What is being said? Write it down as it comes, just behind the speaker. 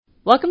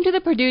Welcome to the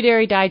Purdue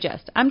Dairy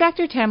Digest. I'm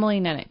Dr. Tamalee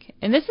Nennick.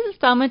 In this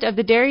installment of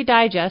the Dairy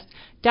Digest,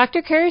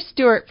 Dr. Kara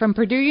Stewart from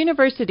Purdue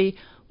University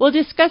will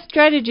discuss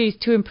strategies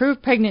to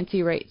improve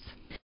pregnancy rates.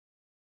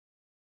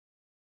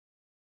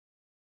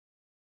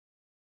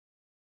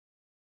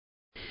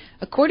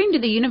 According to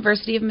the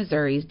University of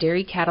Missouri's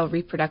Dairy Cattle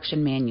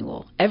Reproduction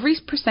Manual, every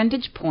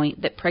percentage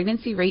point that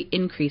pregnancy rate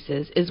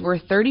increases is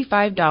worth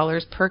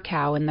 $35 per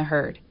cow in the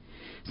herd.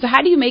 So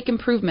how do you make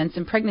improvements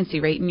in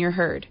pregnancy rate in your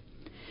herd?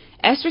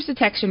 Estrus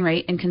detection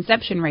rate and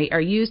conception rate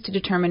are used to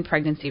determine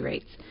pregnancy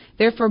rates.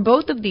 Therefore,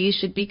 both of these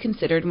should be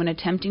considered when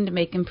attempting to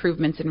make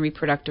improvements in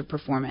reproductive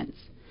performance.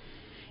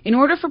 In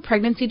order for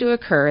pregnancy to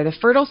occur, the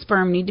fertile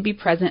sperm need to be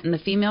present in the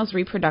female's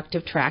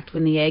reproductive tract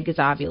when the egg is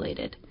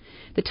ovulated.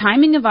 The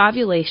timing of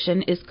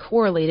ovulation is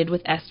correlated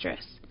with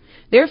estrus.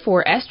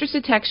 Therefore, estrus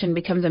detection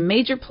becomes a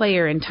major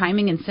player in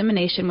timing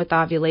insemination with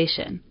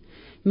ovulation.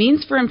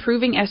 Means for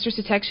improving estrus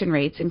detection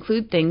rates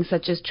include things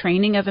such as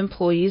training of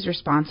employees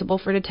responsible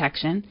for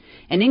detection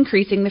and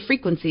increasing the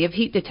frequency of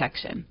heat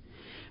detection.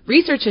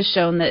 Research has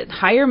shown that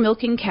higher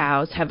milking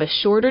cows have a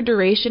shorter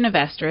duration of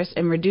estrus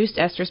and reduced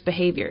estrus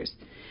behaviors.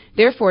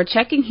 Therefore,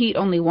 checking heat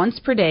only once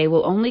per day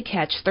will only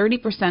catch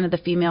 30% of the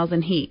females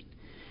in heat.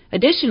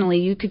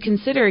 Additionally, you could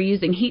consider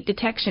using heat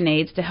detection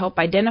aids to help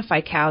identify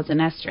cows in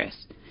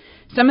estrus.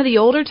 Some of the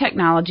older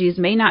technologies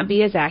may not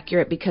be as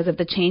accurate because of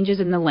the changes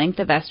in the length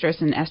of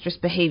estrus and estrus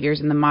behaviors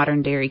in the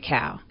modern dairy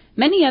cow.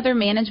 Many other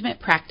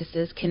management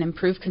practices can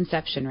improve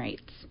conception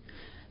rates.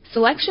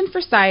 Selection for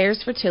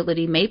sire's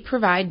fertility may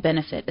provide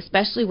benefit,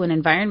 especially when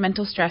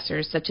environmental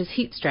stressors such as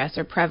heat stress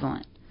are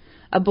prevalent.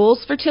 A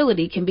bull's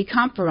fertility can be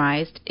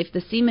compromised if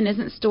the semen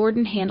isn't stored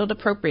and handled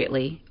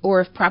appropriately,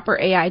 or if proper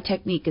AI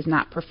technique is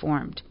not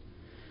performed.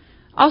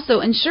 Also,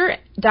 ensure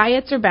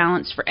diets are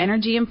balanced for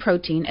energy and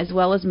protein as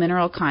well as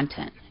mineral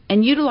content,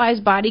 and utilize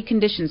body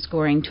condition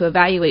scoring to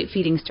evaluate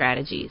feeding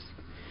strategies.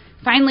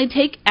 Finally,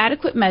 take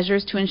adequate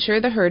measures to ensure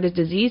the herd is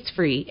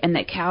disease-free and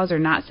that cows are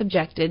not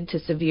subjected to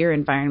severe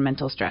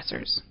environmental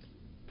stressors.